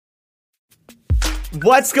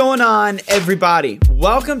What's going on, everybody?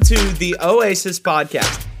 Welcome to the Oasis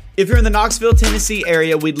Podcast. If you're in the Knoxville, Tennessee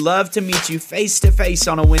area, we'd love to meet you face-to-face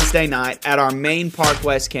on a Wednesday night at our main Park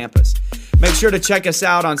West campus. Make sure to check us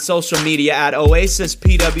out on social media at Oasis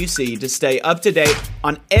PWC to stay up to date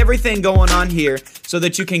on everything going on here so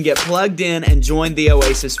that you can get plugged in and join the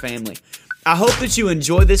Oasis family. I hope that you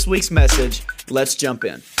enjoy this week's message. Let's jump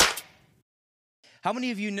in. How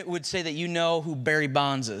many of you would say that you know who Barry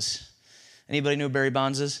Bonds is? Anybody know who Barry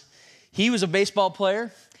Bonds is? He was a baseball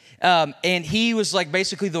player, and he was like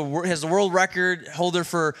basically has the world record holder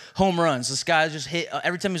for home runs. This guy just hit,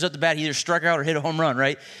 every time he was up the bat, he either struck out or hit a home run,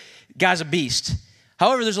 right? Guy's a beast.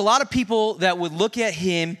 However, there's a lot of people that would look at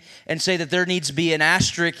him and say that there needs to be an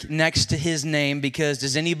asterisk next to his name because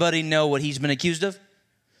does anybody know what he's been accused of?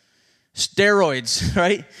 Steroids,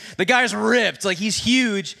 right? The guy's ripped, like he's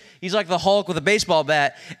huge. He's like the Hulk with a baseball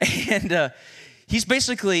bat, and he's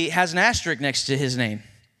basically has an asterisk next to his name.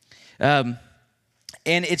 And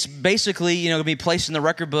it's basically, going to be placed in the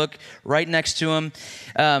record book right next to him.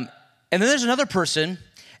 And then there's another person.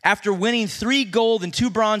 After winning 3 gold and 2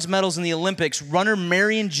 bronze medals in the Olympics, runner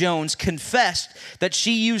Marion Jones confessed that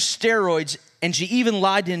she used steroids and she even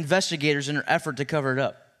lied to investigators in her effort to cover it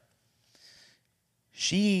up.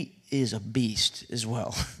 She is a beast as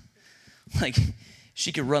well. Like,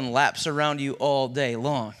 she could run laps around you all day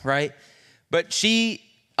long, right? But she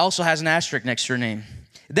also has an asterisk next to her name.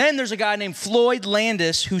 Then there's a guy named Floyd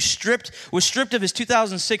Landis who was stripped of his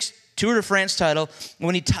 2006 Tour de France title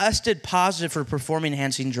when he tested positive for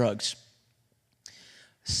performance-enhancing drugs.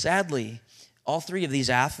 Sadly, all 3 of these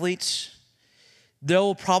athletes,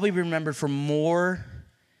 they'll probably be remembered for more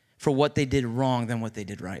for what they did wrong than what they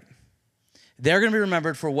did right. They're going to be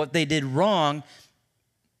remembered for what they did wrong,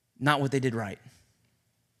 not what they did right.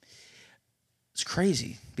 It's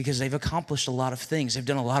crazy because they've accomplished a lot of things. They've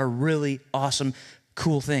done a lot of really awesome,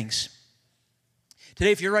 cool things.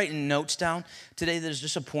 Today, if you're writing notes down, today there's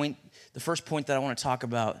just a point. The first point that I want to talk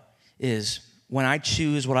about is when I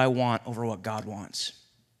choose what I want over what God wants.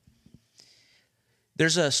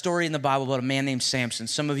 There's a story in the Bible about a man named Samson.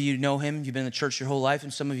 Some of you know him. You've been in the church your whole life,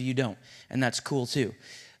 and some of you don't, and that's cool too.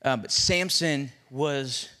 But Samson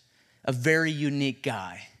was a very unique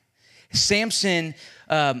guy. Samson,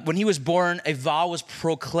 when he was born, a vow was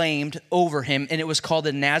proclaimed over him, and it was called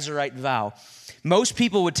the Nazirite vow. Most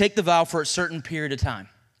people would take the vow for a certain period of time.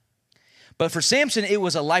 But for Samson, it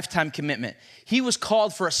was a lifetime commitment. He was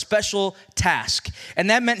called for a special task, and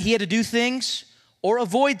that meant he had to do things or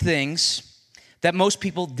avoid things that most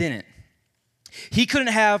people didn't. He couldn't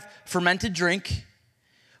have fermented drink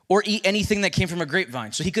or eat anything that came from a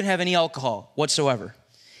grapevine, so he couldn't have any alcohol whatsoever.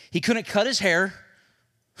 He couldn't cut his hair.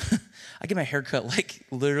 I get my hair cut like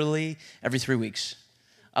literally every 3 weeks.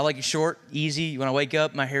 I like it short, easy. When I wake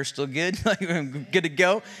up, my hair's still good. I'm good to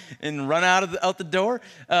go and run out the door.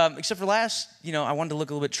 Except for last, I wanted to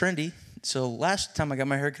look a little bit trendy. So last time I got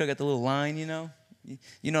my hair cut, I got the little line, You know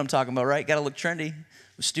what I'm talking about, right? Got to look trendy. I'm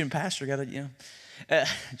a student pastor, got to,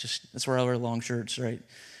 that's where I wear long shirts, right?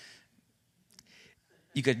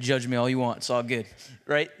 You could judge me all you want. It's all good,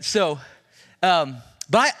 right? So,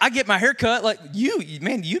 but I get my hair cut like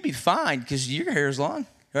you'd be fine because your hair is long,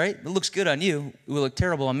 right? It looks good on you. It would look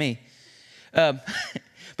terrible on me. But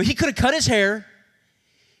he could have cut his hair.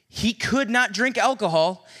 He could not drink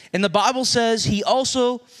alcohol. And the Bible says he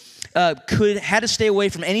also had to stay away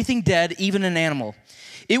from anything dead, even an animal.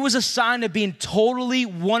 It was a sign of being totally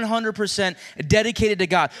 100% dedicated to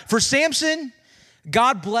God. For Samson,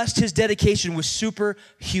 God blessed his dedication with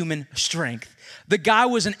superhuman strength. The guy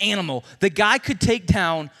was an animal. The guy could take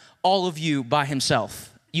down all of you by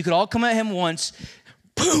himself. You could all come at him once,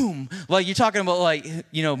 boom. Like you're talking about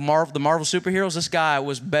the Marvel superheroes. This guy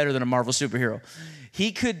was better than a Marvel superhero.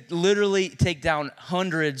 He could literally take down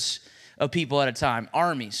hundreds of people at a time,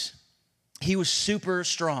 armies. He was super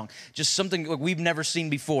strong. Just something like we've never seen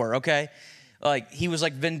before, okay? Like he was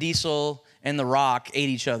like Vin Diesel and The Rock ate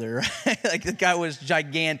each other, right? Like the guy was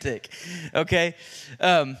gigantic, okay?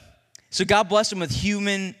 So God blessed him with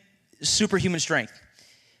superhuman strength.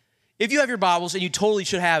 If you have your Bibles, and you totally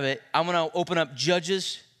should have it, I'm going to open up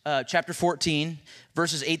Judges chapter 14,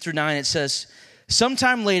 verses 8 through 9. It says,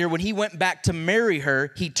 sometime later, when he went back to marry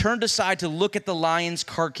her, he turned aside to look at the lion's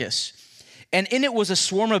carcass. And in it was a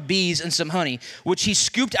swarm of bees and some honey, which he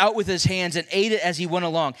scooped out with his hands and ate it as he went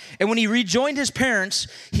along. And when he rejoined his parents,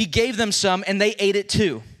 he gave them some, and they ate it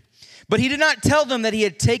too. But he did not tell them that he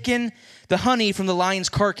had taken the honey from the lion's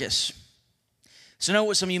carcass. So know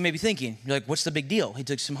what some of you may be thinking. You're like, what's the big deal? He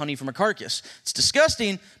took some honey from a carcass. It's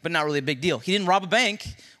disgusting, but not really a big deal. He didn't rob a bank.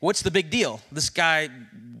 What's the big deal? This guy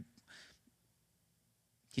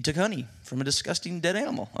He took honey from a disgusting dead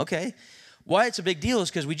animal. Okay. Why it's a big deal is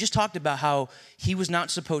because we just talked about how he was not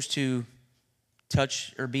supposed to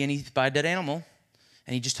touch or be anything by a dead animal,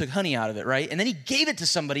 and he just took honey out of it, right? And then he gave it to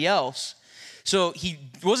somebody else. So he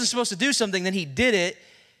wasn't supposed to do something, then he did it.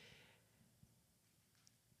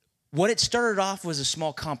 What it started off was a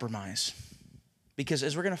small compromise. Because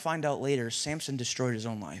as we're going to find out later, Samson destroyed his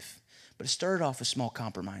own life. But it started off with small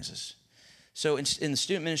compromises. So in the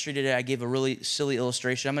student ministry today, I gave a really silly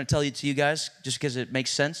illustration. I'm going to tell it to you guys just because it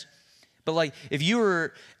makes sense. But like if you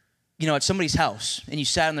were, at somebody's house and you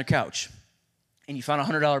sat on their couch and you found a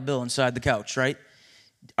 $100 bill inside the couch, right?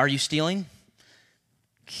 Are you stealing?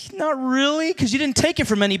 Not really, because you didn't take it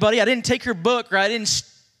from anybody. I didn't take her book, right? I didn't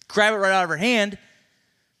grab it right out of her hand.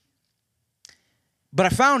 But I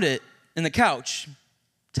found it in the couch.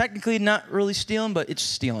 Technically not really stealing, but it's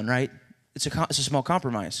stealing, right? It's a small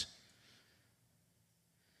compromise.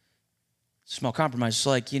 Small compromise. It's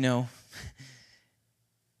like,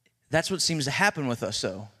 that's what seems to happen with us,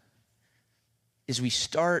 though, is we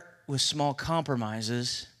start with small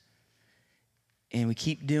compromises, and we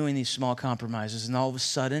keep doing these small compromises, and all of a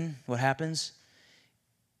sudden, what happens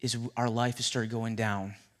is our life has started going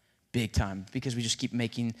down big time because we just keep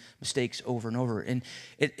making mistakes over and over. And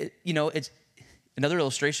it's another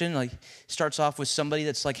illustration, like starts off with somebody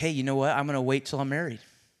that's like, hey, you know what? I'm going to wait till I'm married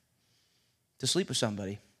to sleep with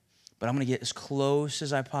somebody, but I'm going to get as close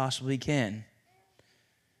as I possibly can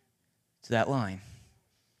to that line.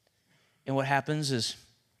 And what happens is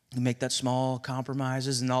you make that small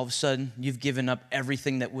compromises, and all of a sudden you've given up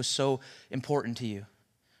everything that was so important to you,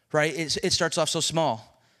 right? It starts off so small.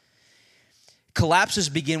 Collapses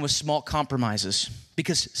begin with small compromises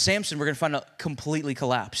because Samson, we're going to find out, completely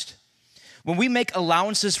collapsed. When we make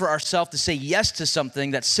allowances for ourselves to say yes to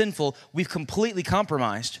something that's sinful, we've completely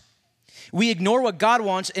compromised. We ignore what God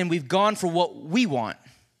wants, and we've gone for what we want.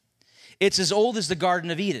 It's as old as the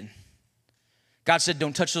Garden of Eden. God said,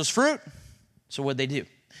 don't touch those fruit. So what'd they do?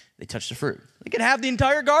 They touched the fruit. They could have the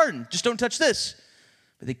entire garden. Just don't touch this.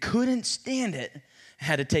 But they couldn't stand it.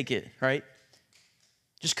 Had to take it, right?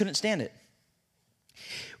 Just couldn't stand it.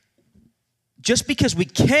 Just because we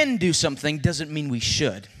can do something doesn't mean we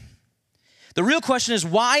should. The real question is,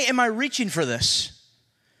 why am I reaching for this?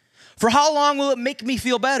 For how long will it make me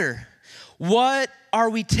feel better? What are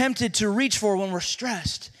we tempted to reach for when we're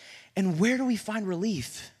stressed? And where do we find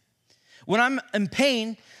relief? When I'm in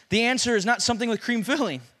pain, the answer is not something with cream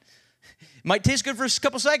filling. It might taste good for a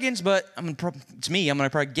couple seconds, but it's me. I'm going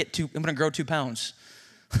to grow 2 pounds.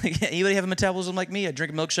 Anybody have a metabolism like me? I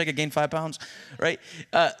drink a milkshake, I gain 5 pounds, right?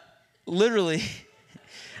 Literally,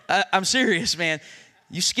 I'm serious, man.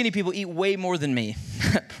 You skinny people eat way more than me.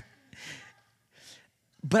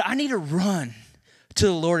 But I need to run to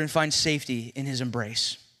the Lord and find safety in his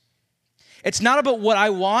embrace. It's not about what I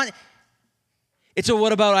want. It's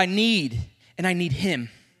what about I need, and I need him.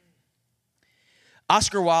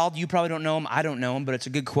 Oscar Wilde, you probably don't know him. I don't know him, but it's a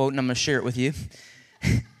good quote, and I'm going to share it with you.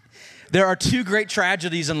 There are 2 great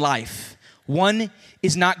tragedies in life. One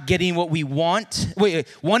is not getting what we want.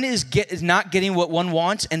 One is not getting what one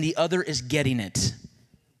wants, and the other is getting it.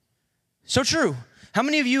 So true. How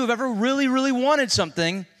many of you have ever really, really wanted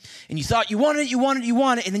something, and you thought you wanted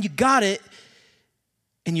it, and then you got it,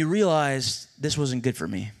 and you realized this wasn't good for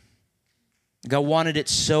me. I wanted it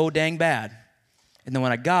so dang bad, and then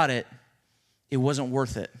when I got it, it wasn't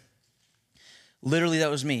worth it. Literally,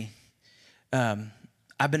 that was me.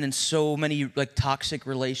 I've been in so many toxic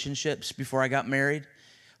relationships before I got married.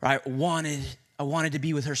 I wanted to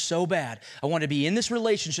be with her so bad. I wanted to be in this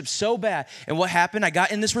relationship so bad. And what happened? I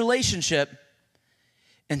got in this relationship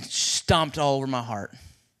and stomped all over my heart.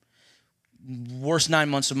 Worst 9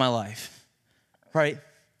 months of my life, right?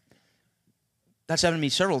 That's happened to me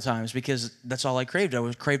several times because that's all I craved.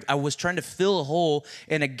 I was trying to fill a hole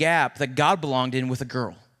in a gap that God belonged in with a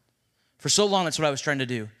girl. For so long, that's what I was trying to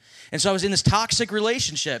do. And so I was in this toxic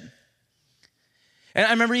relationship. And I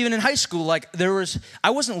remember even in high school, I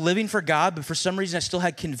wasn't living for God, but for some reason I still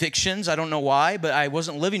had convictions. I don't know why, but I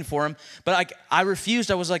wasn't living for him. But I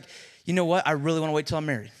refused. I was like, you know what? I really want to wait till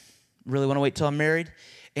I'm married.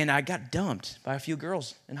 And I got dumped by a few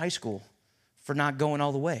girls in high school for not going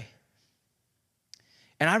all the way.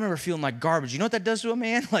 And I remember feeling like garbage. You know what that does to a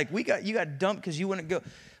man? You got dumped because you wouldn't go.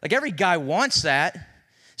 Every guy wants that.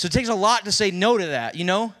 So it takes a lot to say no to that,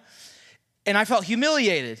 And I felt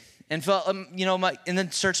humiliated and felt, and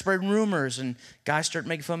then start spreading rumors and guys start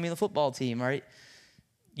making fun of me on the football team, right?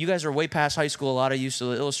 You guys are way past high school. A lot of you,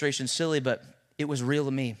 so the illustration's silly, but it was real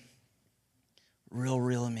to me. Real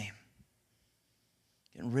to me.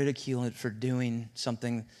 Getting ridiculed for doing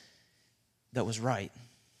something that was right.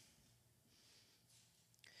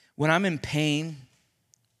 when I'm in pain,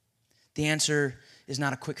 the answer is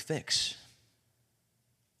not a quick fix.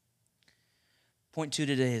 Point 2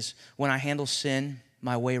 today is when I handle sin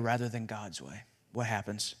my way rather than God's way, what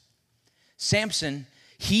happens? Samson,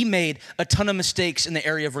 he made a ton of mistakes in the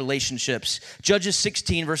area of relationships. Judges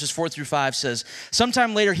 16 verses 4-5 says,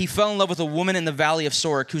 sometime later he fell in love with a woman in the valley of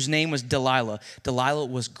Sorek whose name was Delilah. Delilah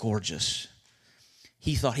was gorgeous.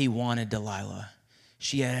 He thought he wanted Delilah.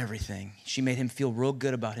 She had everything. She made him feel real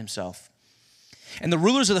good about himself. And the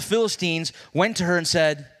rulers of the Philistines went to her and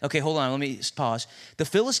said, okay, hold on, let me pause. The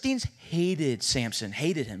Philistines hated Samson,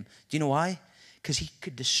 hated him. Do you know why? Because he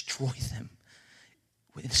could destroy them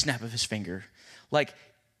with the snap of his finger. Like,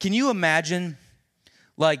 can you imagine,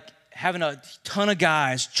 like, having a ton of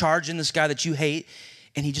guys charging this guy that you hate,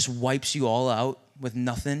 and he just wipes you all out with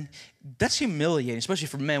nothing? That's humiliating, especially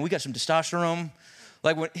for men. We got some testosterone.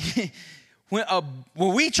 Like,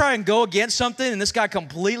 when we try and go against something and this guy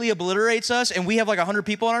completely obliterates us and we have like 100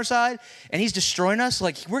 people on our side and he's destroying us,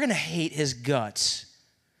 like we're going to hate his guts.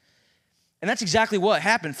 And that's exactly what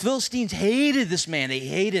happened. Philistines hated this man. They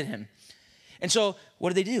hated him. And so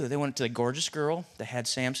what did they do? They went to the gorgeous girl that had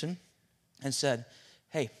Samson and said,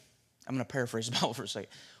 hey, I'm going to paraphrase the Bible for a second.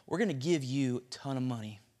 We're going to give you a ton of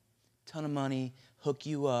money, hook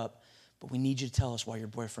you up, but we need you to tell us why your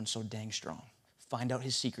boyfriend's so dang strong. Find out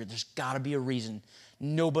his secret. There's got to be a reason.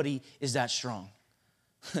 Nobody is that strong.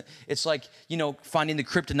 It's like, finding the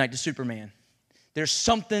kryptonite to Superman. There's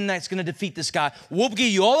something that's going to defeat this guy. We'll give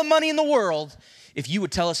you all the money in the world if you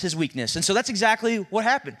would tell us his weakness. And so that's exactly what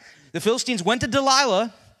happened. The Philistines went to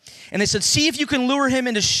Delilah, and they said, see if you can lure him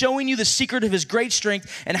into showing you the secret of his great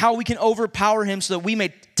strength and how we can overpower him so that we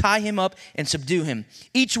may tie him up and subdue him.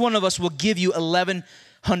 Each one of us will give you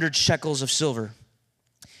 1,100 shekels of silver.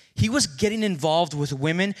 He was getting involved with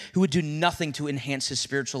women who would do nothing to enhance his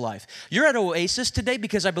spiritual life. You're at Oasis today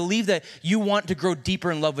because I believe that you want to grow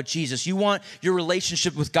deeper in love with Jesus. You want your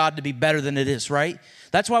relationship with God to be better than it is, right?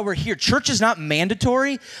 That's why we're here. Church is not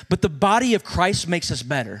mandatory, but the body of Christ makes us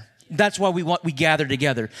better. That's why we gather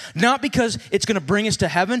together. Not because it's going to bring us to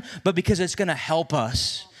heaven, but because it's going to help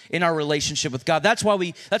us in our relationship with God. That's why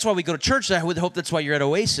we go to church. I would hope that's why you're at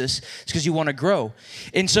Oasis. It's because you want to grow.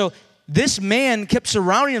 And so this man kept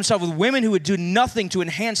surrounding himself with women who would do nothing to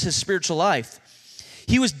enhance his spiritual life.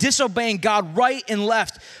 He was disobeying God right and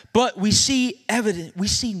left, but we see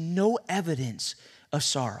no evidence of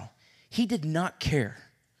sorrow. He did not care.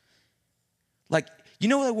 Like,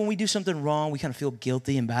 that when we do something wrong, we kind of feel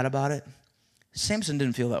guilty and bad about it? Samson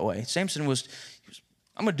didn't feel that way. Samson was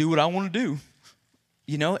I'm going to do what I want to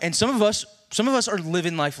do. And some of us are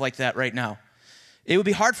living life like that right now. It would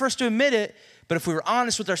be hard for us to admit it, but if we were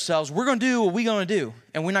honest with ourselves, we're going to do what we're going to do,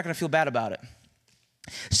 and we're not going to feel bad about it.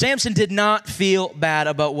 Samson did not feel bad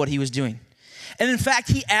about what he was doing. And in fact,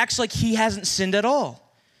 he acts like he hasn't sinned at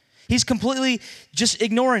all. He's completely just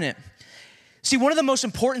ignoring it. See, one of the most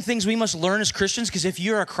important things we must learn as Christians, because if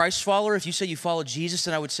you're a Christ follower, if you say you follow Jesus,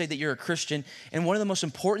 then I would say that you're a Christian. And one of the most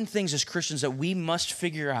important things as Christians that we must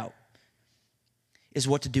figure out is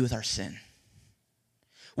what to do with our sin.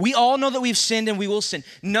 We all know that we've sinned and we will sin.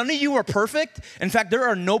 None of you are perfect. In fact, there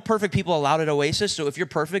are no perfect people allowed at Oasis, so if you're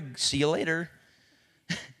perfect, see you later.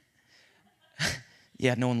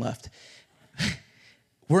 Yeah, no one left.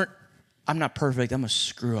 I'm not perfect. I'm a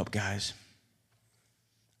screw up, guys.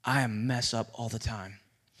 I mess up all the time.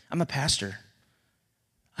 I'm a pastor.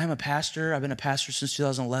 I've been a pastor since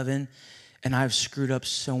 2011, and I've screwed up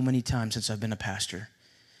so many times since I've been a pastor.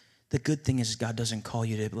 The good thing is God doesn't call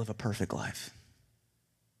you to live a perfect life.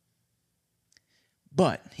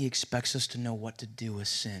 But he expects us to know what to do with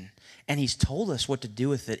sin. And he's told us what to do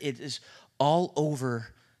with it. It is all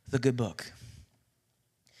over the good book.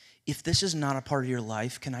 If this is not a part of your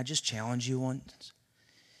life, can I just challenge you once?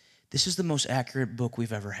 This is the most accurate book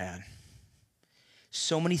we've ever had.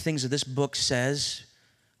 So many things that this book says,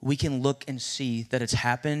 we can look and see that it's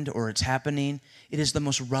happened or it's happening. It is the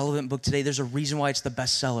most relevant book today. There's a reason why it's the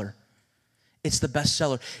bestseller. It's the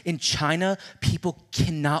bestseller. In China, people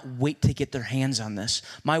cannot wait to get their hands on this.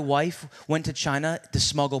 My wife went to China to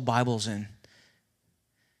smuggle Bibles in.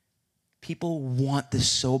 People want this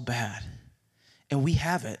so bad, and we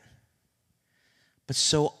have it. But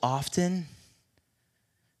so often,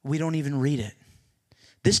 we don't even read it.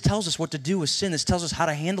 This tells us what to do with sin. This tells us how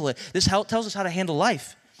to handle it. This tells us how to handle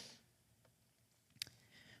life.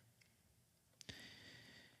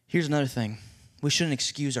 Here's another thing. We shouldn't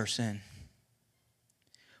excuse our sin.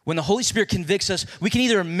 When the Holy Spirit convicts us, we can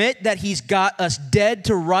either admit that he's got us dead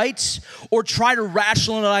to rights or try to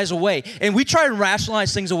rationalize away. And we try to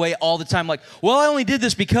rationalize things away all the time. Like, well, I only did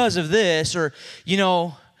this because of this. Or,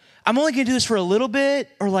 I'm only going to do this for a little bit,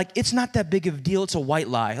 or like, it's not that big of a deal. It's a white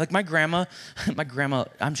lie. Like my grandma,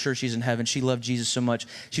 I'm sure she's in heaven. She loved Jesus so much.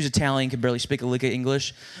 She was Italian, could barely speak a lick of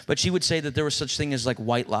English, but she would say that there was such thing as like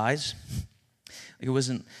white lies. Like it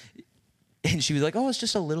wasn't, and she was like, oh, it's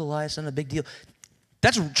just a little lie. It's not a big deal.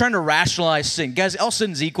 That's trying to rationalize sin. Guys, all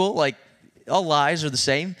sin's equal. Like all lies are the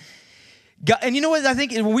same. God, and you know what I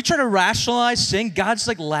think? When we try to rationalize sin, God's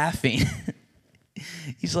like laughing.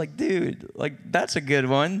 He's like, dude, like, that's a good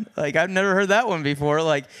one. Like, I've never heard that one before.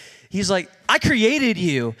 Like, he's like, I created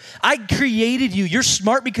you. I created you. You're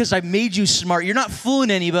smart because I made you smart. You're not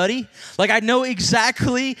fooling anybody. Like, I know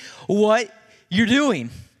exactly what you're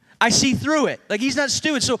doing. I see through it. Like, he's not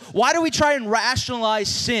stupid. So why do we try and rationalize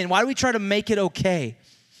sin? Why do we try to make it okay?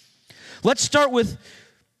 Let's start with,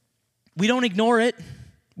 we don't ignore it.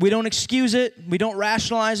 We don't excuse it. We don't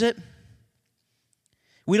rationalize it.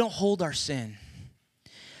 We don't hold our sin.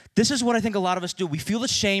 This is what I think a lot of us do. We feel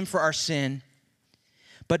ashamed for our sin,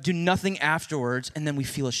 but do nothing afterwards, and then we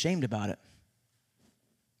feel ashamed about it.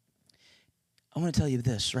 I want to tell you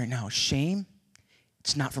this right now. Shame,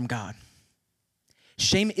 it's not from God.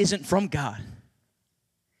 Shame isn't from God.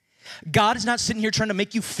 God is not sitting here trying to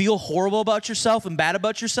make you feel horrible about yourself and bad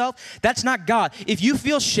about yourself. That's not God. If you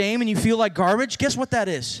feel shame and you feel like garbage, guess what that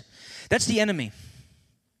is? That's the enemy.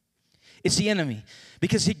 It's the enemy.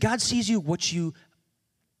 Because God sees you what you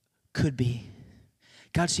could be.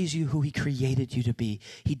 God sees you who he created you to be.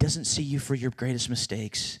 He doesn't see you for your greatest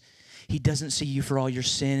mistakes. He doesn't see you for all your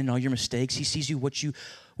sin and all your mistakes. He sees you what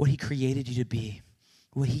he created you to be.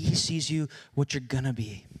 He sees you what you're gonna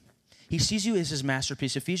be. He sees you as his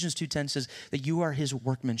masterpiece. Ephesians 2:10 says that you are his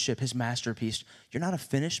workmanship, his masterpiece. You're not a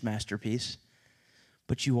finished masterpiece,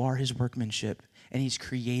 but you are his workmanship, and he's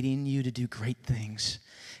creating you to do great things.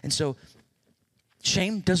 And so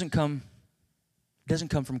shame doesn't come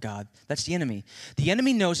from God. That's the enemy. The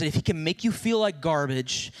enemy knows that if he can make you feel like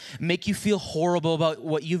garbage, make you feel horrible about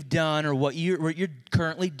what you've done or what you're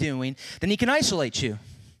currently doing, then he can isolate you.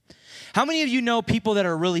 How many of you know people that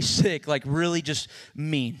are really sick, like really just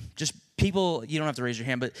mean? Just people, you don't have to raise your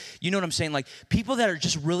hand, but you know what I'm saying? Like people that are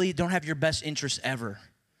just really don't have your best interests ever.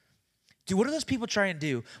 Dude, what do those people try and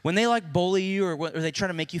do? When they like bully you or they try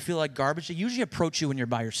to make you feel like garbage, they usually approach you when you're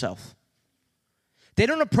by yourself. They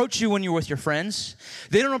don't approach you when you're with your friends.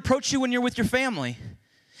 They don't approach you when you're with your family.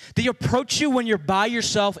 They approach you when you're by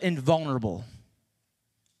yourself and vulnerable.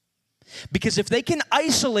 Because if they can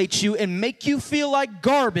isolate you and make you feel like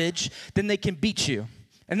garbage, then they can beat you.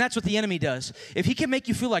 And that's what the enemy does. If he can make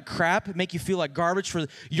you feel like crap, make you feel like garbage for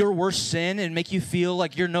your worst sin and make you feel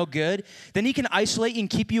like you're no good, then he can isolate you and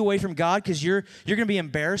keep you away from God because you're going to be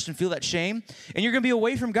embarrassed and feel that shame, and you're going to be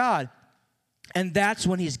away from God. And that's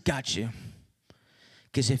when he's got you.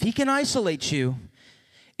 Because if he can isolate you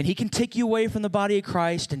and he can take you away from the body of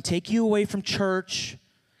Christ and take you away from church,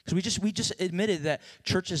 because we just admitted that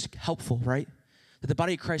church is helpful, right? That the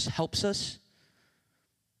body of Christ helps us.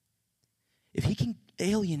 If he can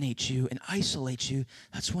alienate you and isolate you,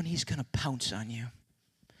 that's when he's going to pounce on you.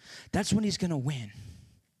 That's when he's going to win.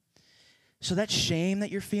 So that shame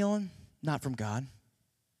that you're feeling, not from God.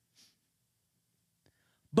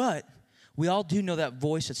 But we all do know that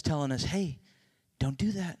voice that's telling us, hey, don't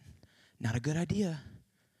do that. Not a good idea.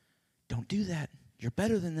 Don't do that. You're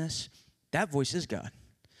better than this. That voice is God.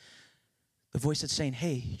 The voice that's saying,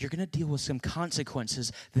 hey, you're going to deal with some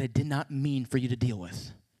consequences that I did not mean for you to deal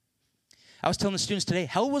with. I was telling the students today,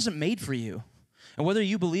 hell wasn't made for you. And whether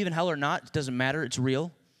you believe in hell or not, it doesn't matter. It's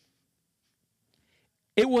real.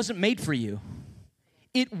 It wasn't made for you.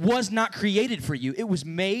 It was not created for you. It was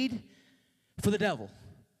made for the devil.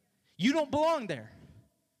 You don't belong there.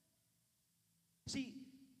 See,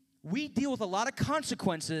 we deal with a lot of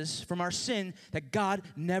consequences from our sin that God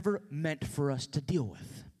never meant for us to deal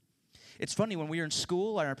with. It's funny, when we were in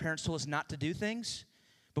school and our parents told us not to do things,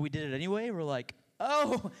 but we did it anyway, we're like,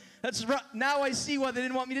 oh, that's right. Now I see why they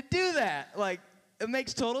didn't want me to do that. Like, it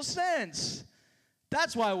makes total sense.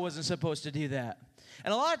 That's why I wasn't supposed to do that.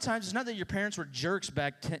 And a lot of times, it's not that your parents were jerks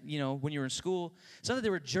back, when you were in school. It's not that they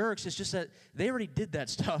were jerks. It's just that they already did that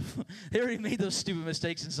stuff. They already made those stupid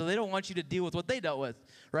mistakes, and so they don't want you to deal with what they dealt with,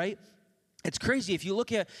 right? It's crazy. If you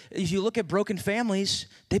look at broken families,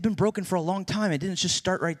 they've been broken for a long time. It didn't just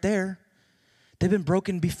start right there. They've been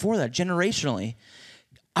broken before that, generationally.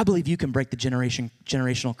 I believe you can break the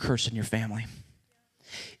generational curse in your family.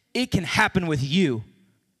 It can happen with you.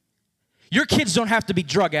 Your kids don't have to be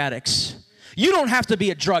drug addicts. You don't have to be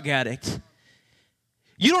a drug addict.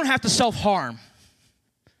 You don't have to self-harm.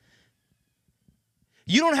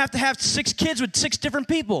 You don't have to have 6 kids with 6 different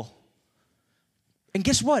people. And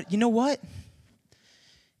guess what? You know what?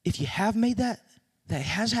 If you have made that that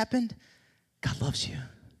has happened, God loves you.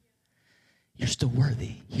 You're still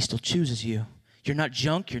worthy. He still chooses you. You're not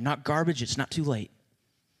junk. You're not garbage. It's not too late.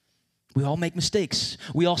 We all make mistakes.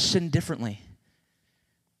 We all sin differently.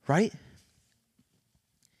 Right?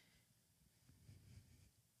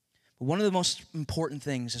 But one of the most important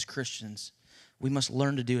things as Christians we must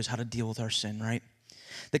learn to do is how to deal with our sin, right?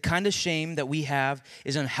 The kind of shame that we have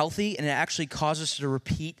is unhealthy, and it actually causes us to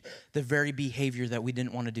repeat the very behavior that we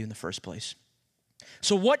didn't want to do in the first place.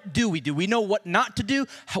 So what do? We know what not to do.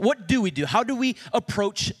 What do we do? How do we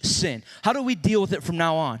approach sin? How do we deal with it from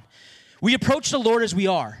now on? We approach the Lord as we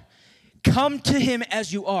are. Come to him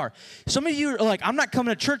as you are. Some of you are like, I'm not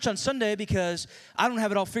coming to church on Sunday because I don't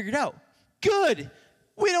have it all figured out. Good.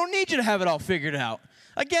 We don't need you to have it all figured out.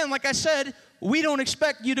 Again, like I said, we don't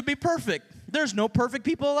expect you to be perfect. There's no perfect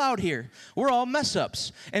people allowed here. We're all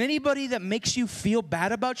mess-ups. And anybody that makes you feel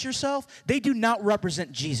bad about yourself, they do not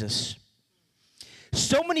represent Jesus.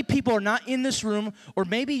 So many people are not in this room, or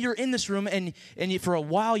maybe you're in this room and for a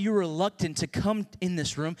while you're reluctant to come in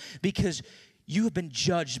this room because you have been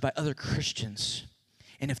judged by other Christians.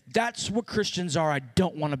 And if that's what Christians are, I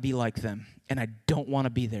don't want to be like them, and I don't want to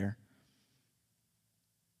be there.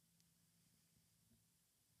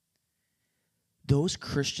 Those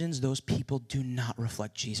Christians, those people do not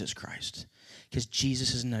reflect Jesus Christ, because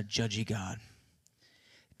Jesus isn't a judgy God.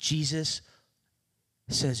 Jesus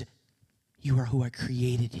says, you are who I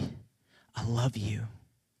created you. I love you.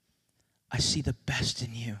 I see the best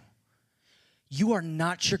in you. You are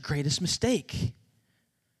not your greatest mistake.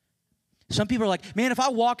 Some people are like, man, if I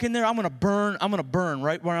walk in there, I'm going to burn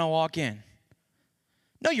right when I walk in.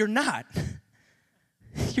 No, you're not.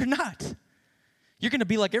 You're not. You're going to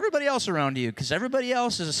be like everybody else around you because everybody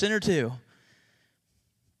else is a sinner too.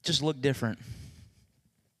 Just look different.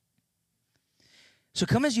 So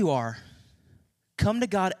come as you are. Come to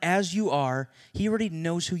God as you are. He already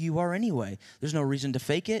knows who you are anyway. There's no reason to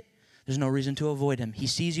fake it. There's no reason to avoid him. He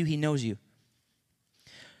sees you. He knows you.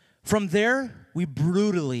 From there, we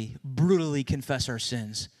brutally confess our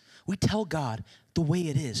sins. We tell God the way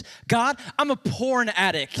it is. God, I'm a porn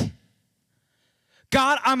addict.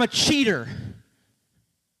 God, I'm a cheater.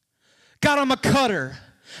 God, I'm a cutter.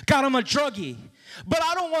 God, I'm a druggie. But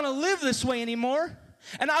I don't want to live this way anymore.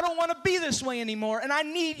 And I don't want to be this way anymore. And I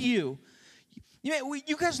need you.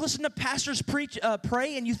 You guys listen to pastors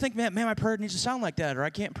pray, and you think, man, my prayer needs to sound like that, or I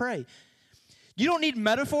can't pray. You don't need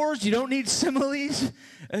metaphors. You don't need similes.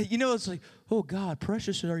 It's like, oh, God,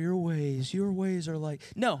 precious are your ways. Your ways are like.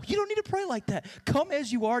 No, you don't need to pray like that. Come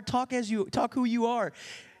as you are. Talk who you are.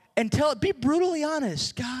 And be brutally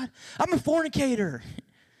honest. God, I'm a fornicator.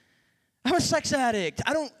 I'm a sex addict.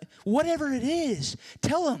 Whatever it is,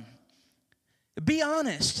 tell him. Be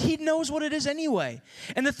honest. He knows what it is anyway.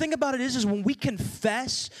 And the thing about it is when we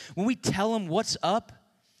confess, when we tell him what's up,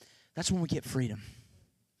 that's when we get freedom.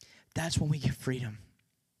 That's when we get freedom.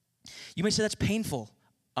 You may say that's painful.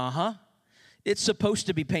 Uh-huh. It's supposed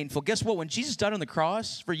to be painful. Guess what? When Jesus died on the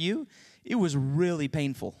cross for you, it was really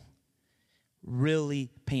painful. Really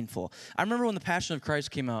painful. I remember when The Passion of Christ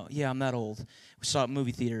came out. Yeah, I'm that old. We saw it in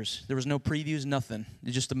movie theaters. There was no previews, nothing.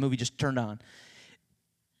 The movie just turned on.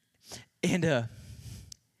 And a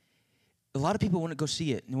lot of people wouldn't go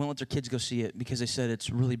see it, and wouldn't let their kids go see it because they said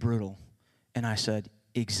it's really brutal. And I said,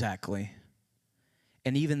 exactly.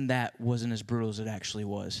 And even that wasn't as brutal as it actually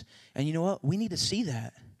was. And you know what? We need to see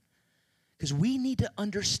that because we need to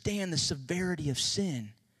understand the severity of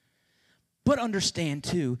sin. But understand,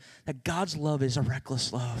 too, that God's love is a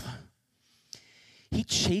reckless love. He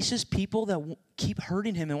chases people that keep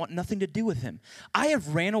hurting him and want nothing to do with him. I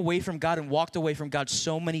have ran away from God and walked away from God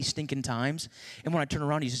so many stinking times, and when I turn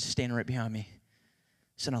around, he's just standing right behind me.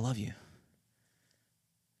 He said, I love you.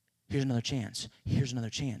 Here's another chance. Here's another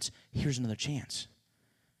chance. Here's another chance.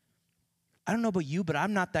 I don't know about you, but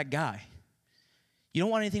I'm not that guy. You don't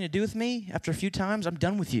want anything to do with me? After a few times, I'm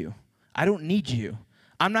done with you. I don't need you.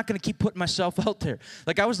 I'm not going to keep putting myself out there.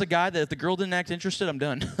 Like, I was the guy that if the girl didn't act interested, I'm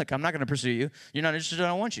done. Like, I'm not going to pursue you. You're not interested, I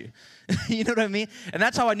don't want you. You know what I mean? And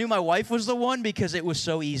that's how I knew my wife was the one, because it was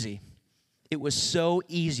so easy. It was so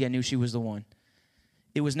easy I knew she was the one.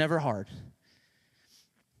 It was never hard.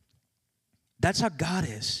 That's how God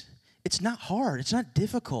is. It's not hard. It's not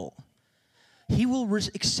difficult. He will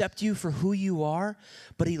accept you for who you are,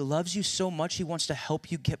 but he loves you so much he wants to help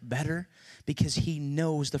you get better because he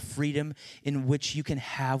knows the freedom in which you can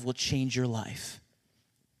have will change your life.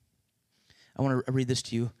 I want to read this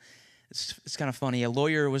to you. It's kind of funny. A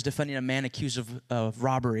lawyer was defending a man accused of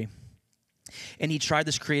robbery, and he tried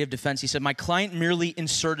this creative defense. He said, my client merely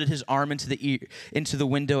inserted his arm into the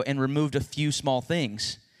window and removed a few small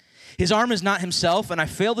things. His arm is not himself, and I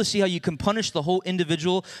fail to see how you can punish the whole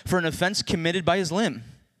individual for an offense committed by his limb.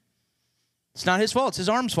 It's not his fault, it's his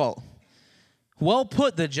arm's fault. Well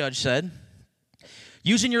put, the judge said.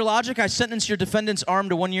 Using your logic, I sentence your defendant's arm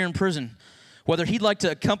to 1 year in prison. Whether he'd like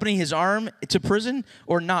to accompany his arm to prison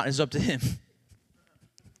or not is up to him.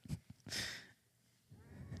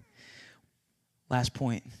 Last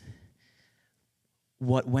point.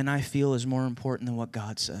 What when I feel is more important than what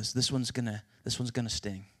God says. This one's gonna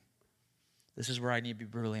sting. This is where I need to be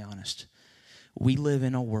brutally honest. We live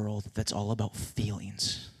in a world that's all about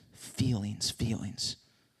feelings. Feelings.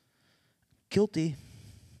 Guilty.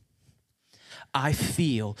 I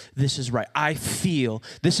feel this is right. I feel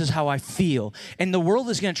this is how I feel. And the world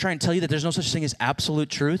is going to try and tell you that there's no such thing as absolute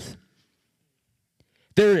truth.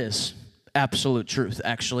 There is absolute truth,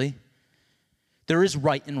 actually. There is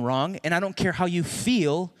right and wrong, and I don't care how you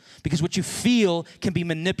feel, because what you feel can be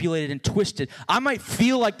manipulated and twisted. I might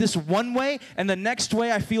feel like this one way, and the next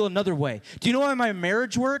way I feel another way. Do you know why my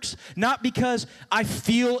marriage works? Not because I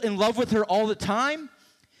feel in love with her all the time.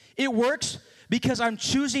 It works because I'm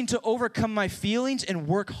choosing to overcome my feelings and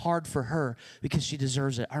work hard for her because she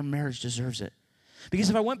deserves it. Our marriage deserves it. Because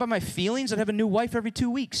if I went by my feelings, I'd have a new wife every 2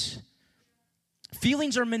 weeks.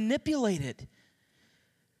 Feelings are manipulated.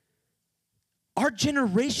 Our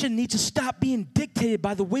generation needs to stop being dictated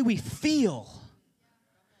by the way we feel.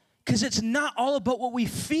 Because it's not all about what we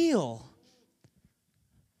feel.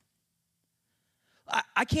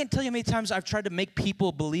 I can't tell you how many times I've tried to make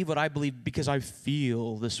people believe what I believe because I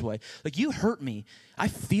feel this way. Like, you hurt me. I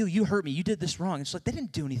feel you hurt me. You did this wrong. It's like, they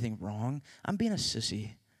didn't do anything wrong. I'm being a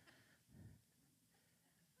sissy.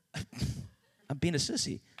 I'm being a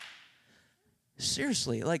sissy.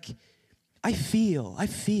 Seriously, like, I feel.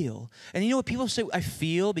 And you know what people say? I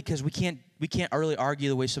feel because we can't really argue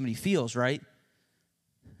the way somebody feels, right?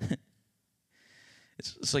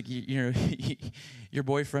 It's like your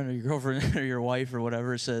boyfriend or your girlfriend or your wife or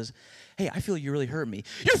whatever says, "Hey, I feel you really hurt me."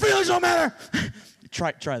 Your feelings don't matter.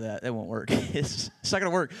 Try that. That won't work. It's not gonna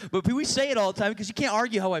work. But we say it all the time because you can't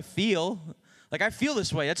argue how I feel. Like, I feel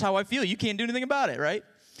this way. That's how I feel. You can't do anything about it, right?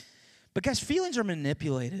 But guys, feelings are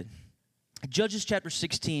manipulated. Judges chapter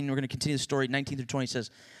 16. We're going to continue the story. 19 through 20 says,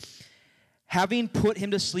 having put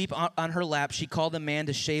him to sleep on her lap, she called a man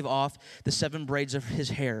to shave off the 7 braids of his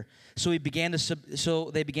hair. So they began to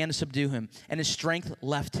subdue him, and his strength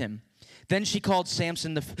left him. Then she called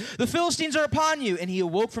Samson, the Philistines are upon you. And he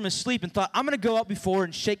awoke from his sleep and thought, I'm going to go out before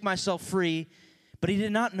and shake myself free. But he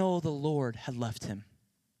did not know the Lord had left him.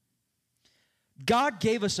 God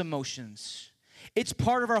gave us emotions. It's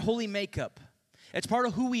part of our holy makeup. It's part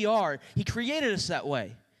of who we are. He created us that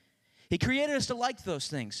way. He created us to like those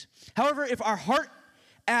things. However, if our heart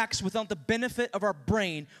acts without the benefit of our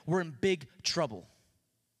brain, we're in big trouble.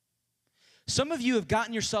 Some of you have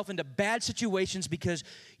gotten yourself into bad situations because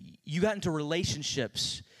you got into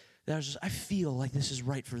relationships that was just, I feel like this is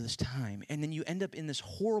right for this time. And then you end up in this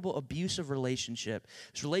horrible, abusive relationship,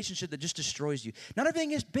 this relationship that just destroys you. Not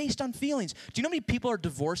everything is based on feelings. Do you know how many people are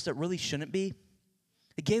divorced that really shouldn't be?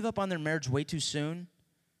 They gave up on their marriage way too soon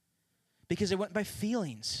because they went by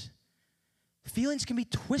feelings. Feelings can be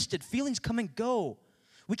twisted. Feelings come and go.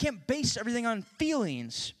 We can't base everything on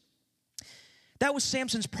feelings. That was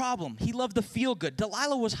Samson's problem. He loved the feel good.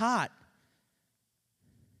 Delilah was hot.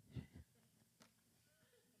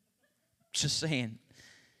 Just saying.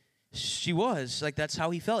 She was. Like, that's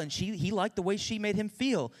how he felt. And he liked the way she made him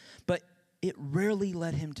feel. But it rarely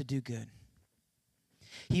led him to do good.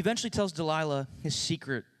 He eventually tells Delilah his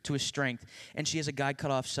secret to his strength. And she has a guy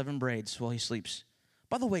cut off 7 braids while he sleeps.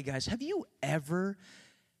 By the way, guys, can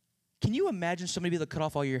you imagine somebody be able to cut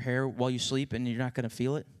off all your hair while you sleep and you're not going to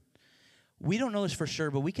feel it? We don't know this for sure,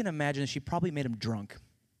 but we can imagine that she probably made him drunk.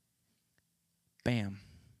 Bam.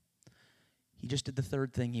 He just did the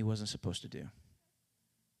 3rd thing he wasn't supposed to do.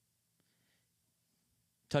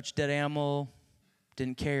 Touched dead animal,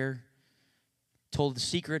 didn't care, told the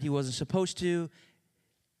secret he wasn't supposed to,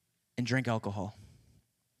 and drank alcohol.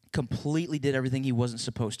 Completely did everything he wasn't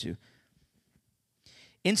supposed to.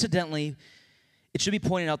 Incidentally, it should be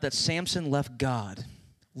pointed out that Samson left God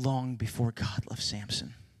long before God left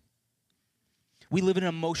Samson. We live in an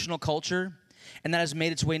emotional culture, and that has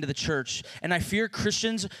made its way into the church. And I fear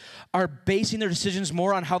Christians are basing their decisions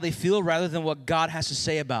more on how they feel rather than what God has to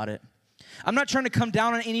say about it. I'm not trying to come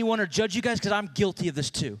down on anyone or judge you guys because I'm guilty of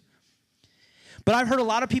this too. But I've heard a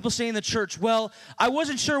lot of people say in the church, well, I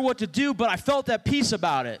wasn't sure what to do, but I felt at peace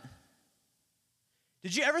about it.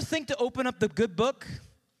 Did you ever think to open up the good book?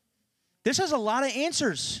 This has a lot of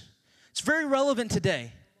answers. It's very relevant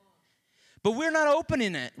today. But we're not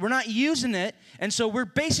opening it. We're not using it. And so we're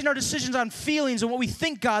basing our decisions on feelings and what we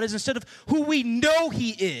think God is instead of who we know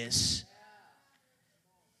he is.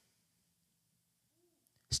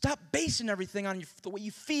 Stop basing everything on the way you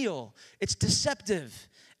feel. It's deceptive.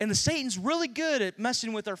 And the Satan's really good at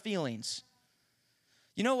messing with our feelings.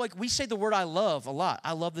 You know, like we say the word I love a lot.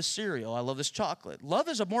 I love this cereal. I love this chocolate. Love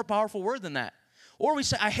is a more powerful word than that. Or we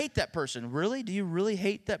say, I hate that person. Really? Do you really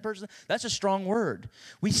hate that person? That's a strong word.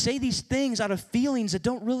 We say these things out of feelings that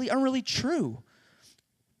aren't really true.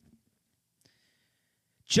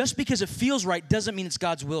 Just because it feels right doesn't mean it's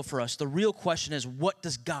God's will for us. The real question is, what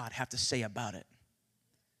does God have to say about it?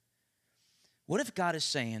 What if God is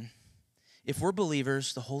saying, if we're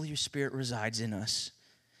believers, the Holy Spirit resides in us,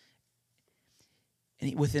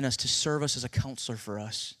 and within us to serve us as a counselor for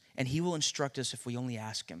us, and he will instruct us if we only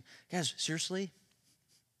ask him. Guys, seriously?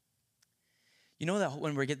 You know that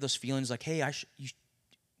when we get those feelings like, hey, I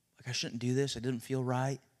shouldn't do this, it didn't feel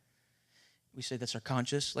right. We say that's our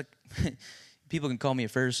conscience. Like, people can call me a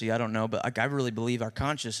Pharisee, I don't know, but I really believe our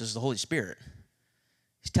conscience is the Holy Spirit.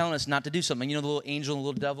 He's telling us not to do something. You know the little angel and the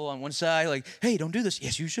little devil on one side, like, hey, don't do this.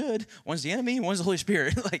 Yes, you should. One's the enemy, one's the Holy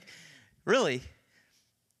Spirit. Like, really?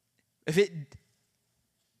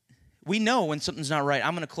 We know when something's not right.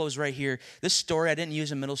 I'm going to close right here. This story I didn't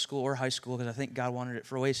use in middle school or high school because I think God wanted it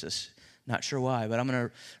for Oasis. Not sure why, but I'm going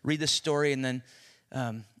to read this story and then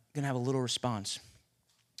going to have a little response.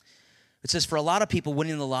 It says, for a lot of people,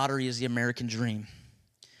 winning the lottery is the American dream.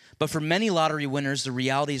 But for many lottery winners, the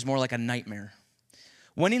reality is more like a nightmare.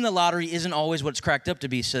 Winning the lottery isn't always what it's cracked up to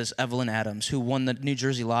be, says Evelyn Adams, who won the New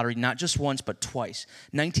Jersey lottery not just once, but twice,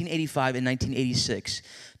 1985 and 1986,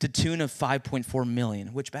 to the tune of $5.4 million,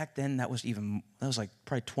 which back then that was like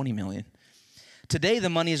probably $20 million. Today, the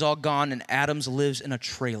money is all gone, and Adams lives in a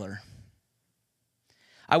trailer.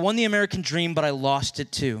 I won the American dream, but I lost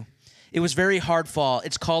it too. It was very hard fall.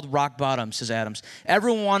 It's called rock bottom, says Adams.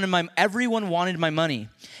 Everyone wanted my money.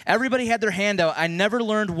 Everybody had their hand out. I never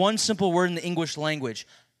learned one simple word in the English language.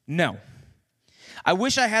 No. I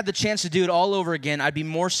wish I had the chance to do it all over again. I'd be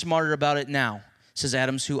more smarter about it now, says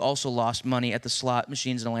Adams, who also lost money at the slot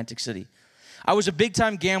machines in Atlantic City. I was a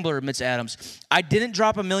big-time gambler, admits Adams. I didn't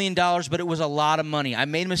drop $1 million, but it was a lot of money. I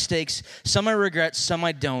made mistakes. Some I regret, some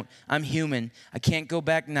I don't. I'm human. I can't go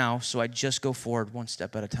back now, so I just go forward one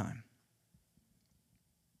step at a time.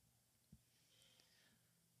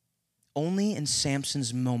 Only in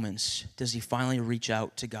Samson's moments does he finally reach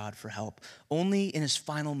out to God for help. Only in his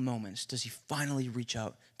final moments does he finally reach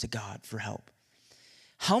out to God for help.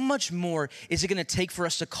 How much more is it going to take for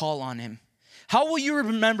us to call on him? How will you be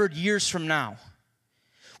remembered years from now?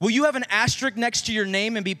 Will you have an asterisk next to your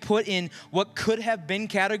name and be put in what could have been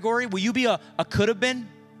category? Will you be a could have been?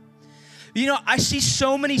 You know, I see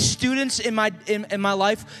so many students in my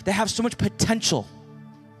life that have so much potential.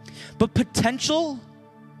 But potential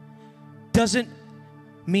doesn't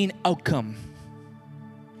mean outcome.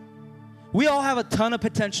 We all have a ton of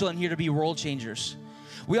potential in here to be world changers.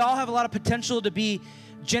 We all have a lot of potential to be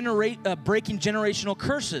breaking generational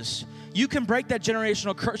curses. You can break that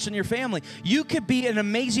generational curse in your family. You could be an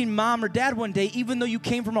amazing mom or dad one day, even though you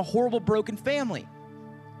came from a horrible, broken family.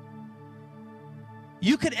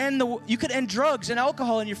 You could end drugs and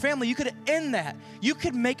alcohol in your family. You could end that. You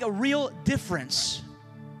could make a real difference.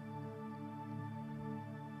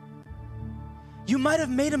 You might have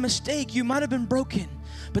made a mistake. You might have been broken,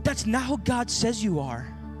 but that's not who God says you are.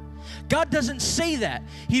 God doesn't say that.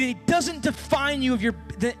 He doesn't define you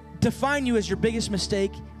as your biggest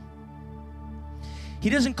mistake. He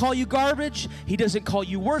doesn't call you garbage. He doesn't call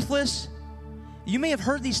you worthless. You may have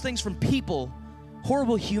heard these things from people,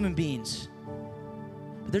 horrible human beings,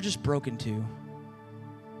 but they're just broken too.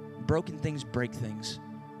 Broken things break things.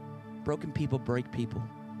 Broken people break people.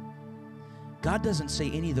 God doesn't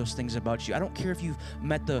say any of those things about you. I don't care if you've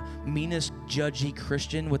met the meanest, judgy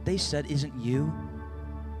Christian. What they said isn't you.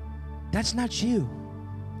 That's not you.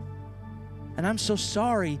 And I'm so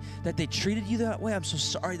sorry that they treated you that way. I'm so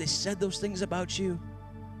sorry they said those things about you.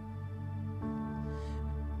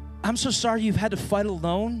 I'm so sorry you've had to fight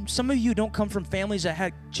alone. Some of you don't come from families that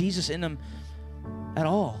had Jesus in them at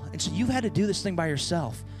all. And so you've had to do this thing by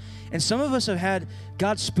yourself. And some of us have had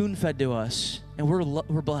God spoon-fed to us, and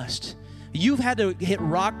we're blessed. You've had to hit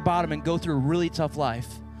rock bottom and go through a really tough life.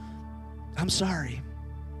 I'm sorry.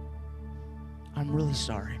 I'm really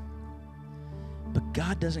sorry. But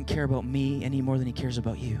God doesn't care about me any more than he cares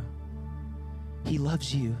about you. He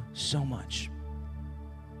loves you so much.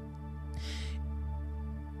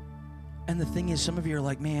 And the thing is, some of you are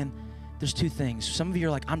like, man, there's two things. Some of you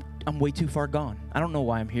are like, I'm way too far gone. I don't know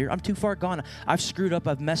why I'm here. I'm too far gone. I've screwed up.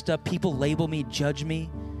 I've messed up. People label me, judge me.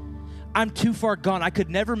 I'm too far gone. I could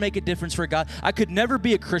never make a difference for God. I could never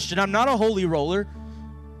be a Christian. I'm not a holy roller.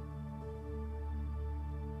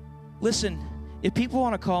 Listen, if people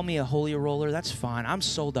want to call me a holy roller, that's fine. I'm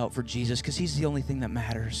sold out for Jesus because he's the only thing that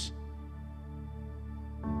matters.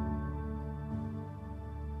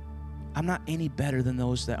 I'm not any better than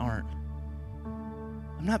those that aren't.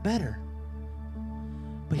 I'm not better.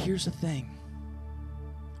 But here's the thing.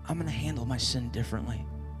 I'm going to handle my sin differently.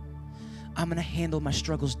 I'm going to handle my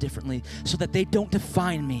struggles differently so that they don't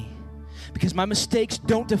define me. Because my mistakes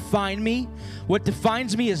don't define me. What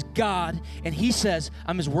defines me is God. And he says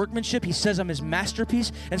I'm his workmanship. He says I'm his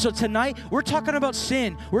masterpiece. And so tonight, we're talking about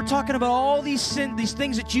sin. We're talking about all these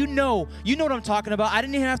things that you know. You know what I'm talking about. I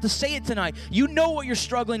didn't even have to say it tonight. You know what you're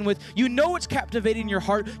struggling with. You know what's captivating your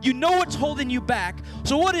heart. You know what's holding you back.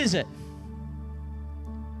 So what is it?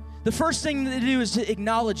 The first thing to do is to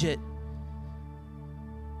acknowledge it.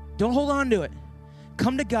 Don't hold on to it.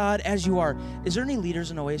 Come to God as you are. Is there any leaders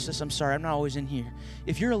in Oasis? I'm sorry, I'm not always in here.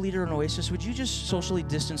 If you're a leader in Oasis, would you just socially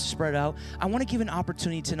distance, spread out? I want to give an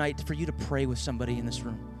opportunity tonight for you to pray with somebody in this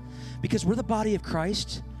room. Because we're the body of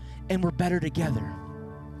Christ, and we're better together.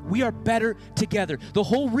 We are better together. The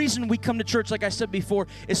whole reason we come to church, like I said before,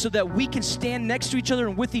 is so that we can stand next to each other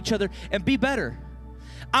and with each other and be better.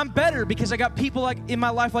 I'm better because I got people like in my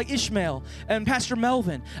life like Ishmael and Pastor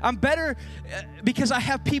Melvin. I'm better because I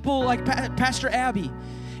have people like Pastor Abby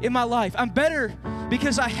in my life. I'm better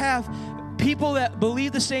because I have people that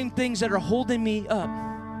believe the same things that are holding me up.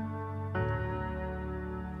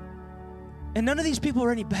 And none of these people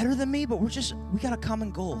are any better than me, but we got a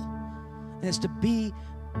common goal. And it's to be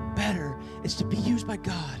better. It's to be used by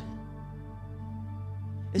God.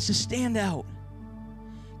 It's to stand out.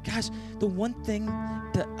 Guys, the one thing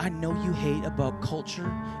that I know you hate about culture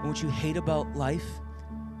and what you hate about life,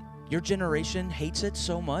 your generation hates it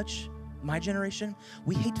so much, my generation,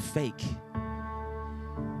 we hate fake.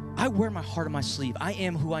 I wear my heart on my sleeve. I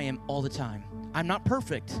am who I am all the time. I'm not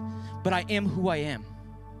perfect, but I am who I am.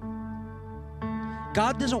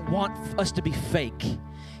 God doesn't want us to be fake.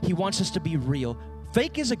 He wants us to be real.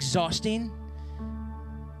 Fake is exhausting,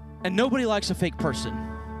 and nobody likes a fake person.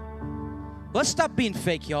 Let's stop being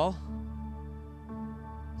fake, y'all.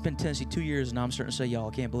 I've been in Tennessee 2 years, and now I'm starting to say y'all.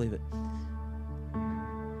 I can't believe it.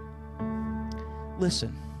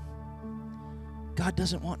 Listen, God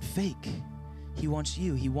doesn't want fake. He wants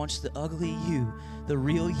you. He wants the ugly you, the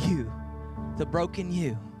real you, the broken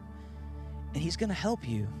you. And he's going to help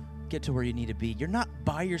you get to where you need to be. You're not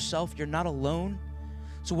by yourself. You're not alone.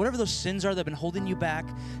 So whatever those sins are that have been holding you back,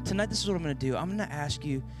 tonight this is what I'm going to do. I'm going to ask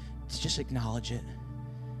you to just acknowledge it.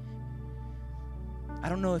 I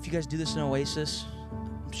don't know if you guys do this in Oasis.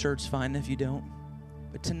 I'm sure it's fine if you don't.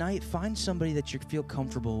 But tonight, find somebody that you feel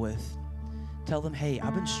comfortable with. Tell them, hey,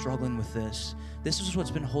 I've been struggling with this. This is what's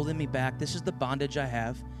been holding me back. This is the bondage I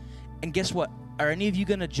have. And guess what? Are any of you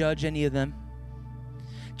going to judge any of them?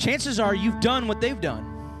 Chances are you've done what they've done.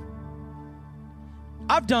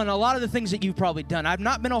 I've done a lot of the things that you've probably done. I've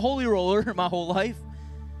not been a holy roller my whole life.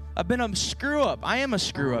 I've been a screw-up. I am a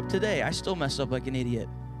screw-up today. I still mess up like an idiot.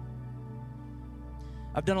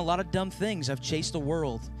 I've done a lot of dumb things. I've chased the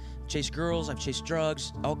world. I've chased girls. I've chased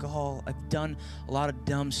drugs, alcohol. I've done a lot of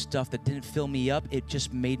dumb stuff that didn't fill me up. It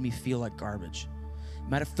just made me feel like garbage. It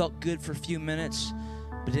might have felt good for a few minutes,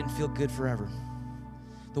 but it didn't feel good forever.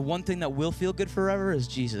 The one thing that will feel good forever is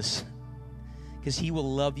Jesus, because he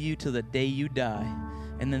will love you till the day you die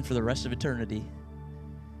and then for the rest of eternity.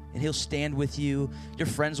 And he'll stand with you. Your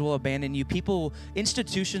friends will abandon you.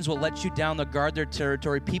 Institutions will let you down. They'll guard their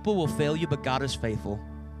territory. People will fail you, but God is faithful.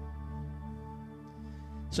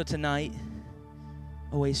 So tonight,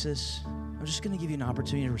 Oasis, I'm just going to give you an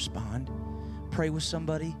opportunity to respond. Pray with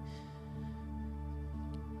somebody.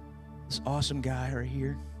 This awesome guy right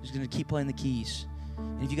here is going to keep playing the keys.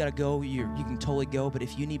 And if you got to go, you can totally go. But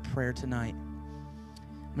if you need prayer tonight,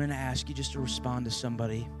 I'm going to ask you just to respond to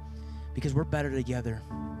somebody, because we're better together.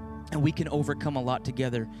 And we can overcome a lot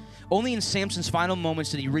together. Only in Samson's final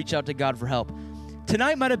moments did he reach out to God for help.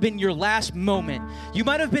 Tonight might have been your last moment. You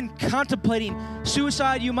might have been contemplating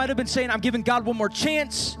suicide. You might have been saying, I'm giving God one more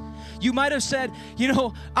chance. You might have said,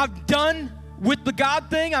 I'm done with the God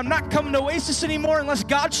thing. I'm not coming to Oasis anymore unless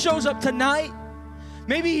God shows up tonight.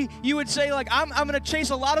 Maybe you would say, I'm going to chase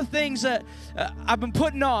a lot of things that I've been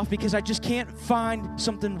putting off because I just can't find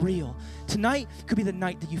something real. Tonight could be the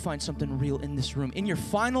night that you find something real in this room. In your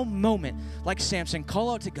final moment, like Samson,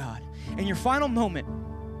 call out to God. In your final moment,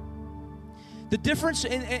 the difference,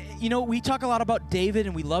 we talk a lot about David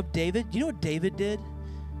and we love David. You know what David did?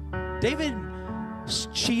 David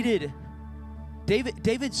cheated.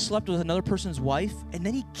 David slept with another person's wife, and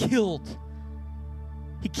then he killed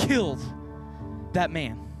He killed that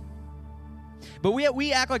man. But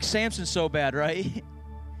we act like Samson so bad, right?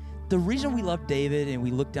 The reason we love David and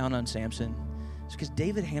we look down on Samson is because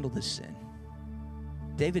David handled his sin.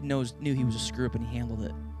 David knew he was a screw-up and he handled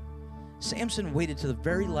it. Samson waited to the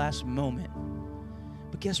very last moment.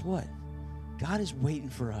 But guess what? God is waiting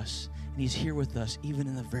for us, and he's here with us even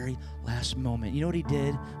in the very last moment. You know what he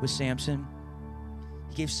did with Samson?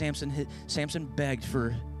 He gave Samson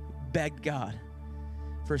begged God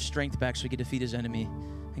for his strength back so he could defeat his enemy,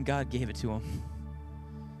 and God gave it to him.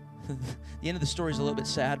 The end of the story is a little bit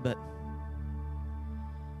sad, but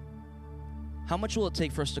how much will it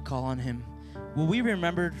take for us to call on him? Will we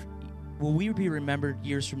be remembered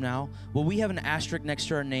years from now? Will we have an asterisk next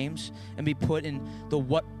to our names and be put in the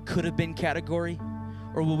what could have been category?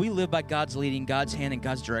 Or will we live by God's leading, God's hand, and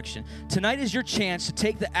God's direction? Tonight is your chance to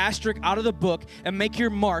take the asterisk out of the book and make your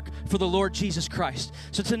mark for the Lord Jesus Christ.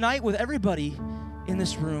 So tonight, with everybody in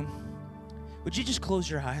this room, would you just close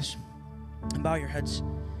your eyes and bow your heads?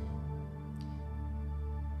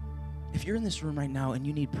 If you're in this room right now and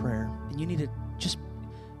you need prayer and you need to just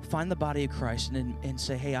find the body of Christ and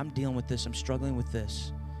say, hey, I'm dealing with this. I'm struggling with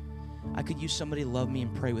this. I could use somebody to love me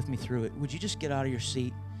and pray with me through it. Would you just get out of your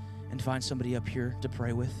seat and find somebody up here to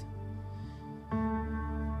pray with?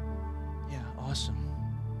 Yeah, awesome.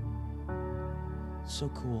 So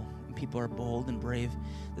cool. And people are bold and brave.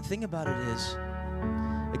 The thing about it is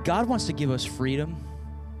that God wants to give us freedom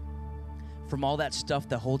from all that stuff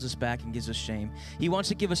that holds us back and gives us shame. He wants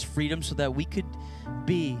to give us freedom so that we could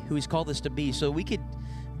be who he's called us to be, so we could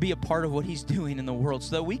be a part of what he's doing in the world,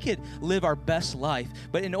 so that we could live our best life.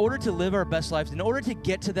 But in order to live our best life, in order to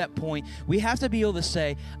get to that point, we have to be able to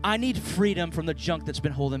say, I need freedom from the junk that's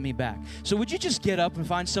been holding me back. So would you just get up and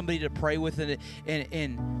find somebody to pray with and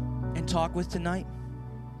talk with tonight?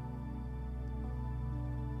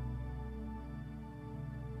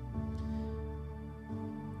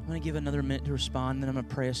 I'm going to give another minute to respond, and then I'm going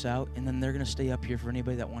to pray us out, and then they're going to stay up here for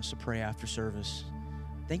anybody that wants to pray after service.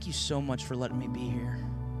 Thank you so much for letting me be here.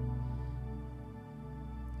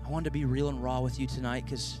 I wanted to be real and raw with you tonight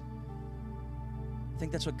because I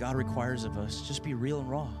think that's what God requires of us. Just be real and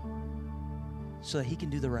raw so that he can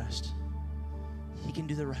do the rest. He can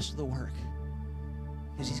do the rest of the work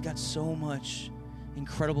because he's got so much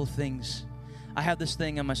incredible things. I have this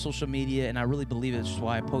thing on my social media, and I really believe it's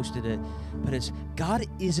why I posted it, but it's God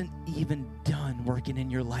isn't even done working in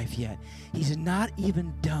your life yet. He's not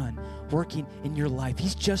even done working in your life.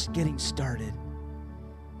 He's just getting started.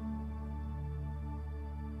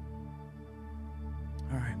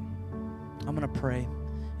 All right, I'm going to pray,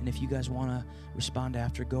 and if you guys want to respond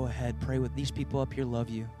after, go ahead. Pray with these people up here. Love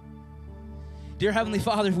you. Dear Heavenly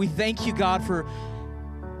Father, we thank you, God, for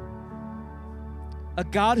a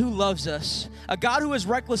God who loves us, a God who has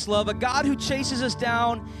reckless love, a God who chases us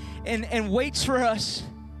down and waits for us,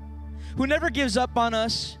 who never gives up on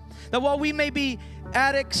us, that while we may be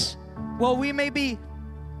addicts, while we may be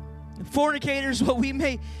fornicators, while we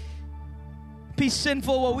may be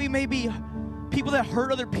sinful, while we may be people that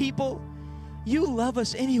hurt other people, you love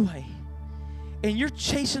us anyway. And you're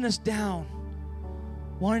chasing us down,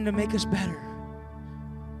 wanting to make us better.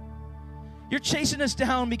 You're chasing us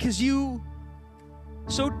down because you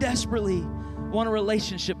so desperately want a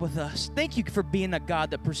relationship with us. Thank you for being a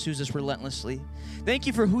God that pursues us relentlessly. Thank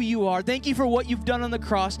you for who you are. Thank you for what you've done on the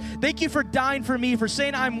cross. Thank you for dying for me, for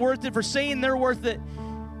saying I'm worth it, for saying they're worth it.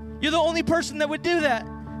 You're the only person that would do that.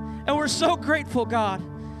 And we're so grateful, God,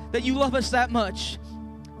 that you love us that much.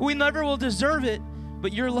 We never will deserve it,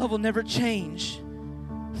 but your love will never change.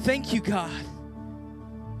 Thank you, God.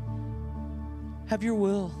 Have your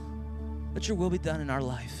will. Let your will be done in our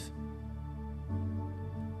life.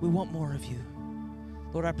 We want more of you.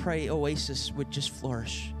 Lord, I pray Oasis would just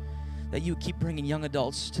flourish, that you would keep bringing young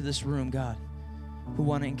adults to this room, God, who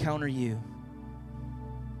want to encounter you,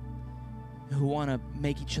 who want to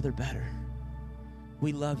make each other better.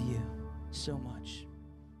 We love you so much.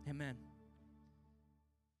 Amen.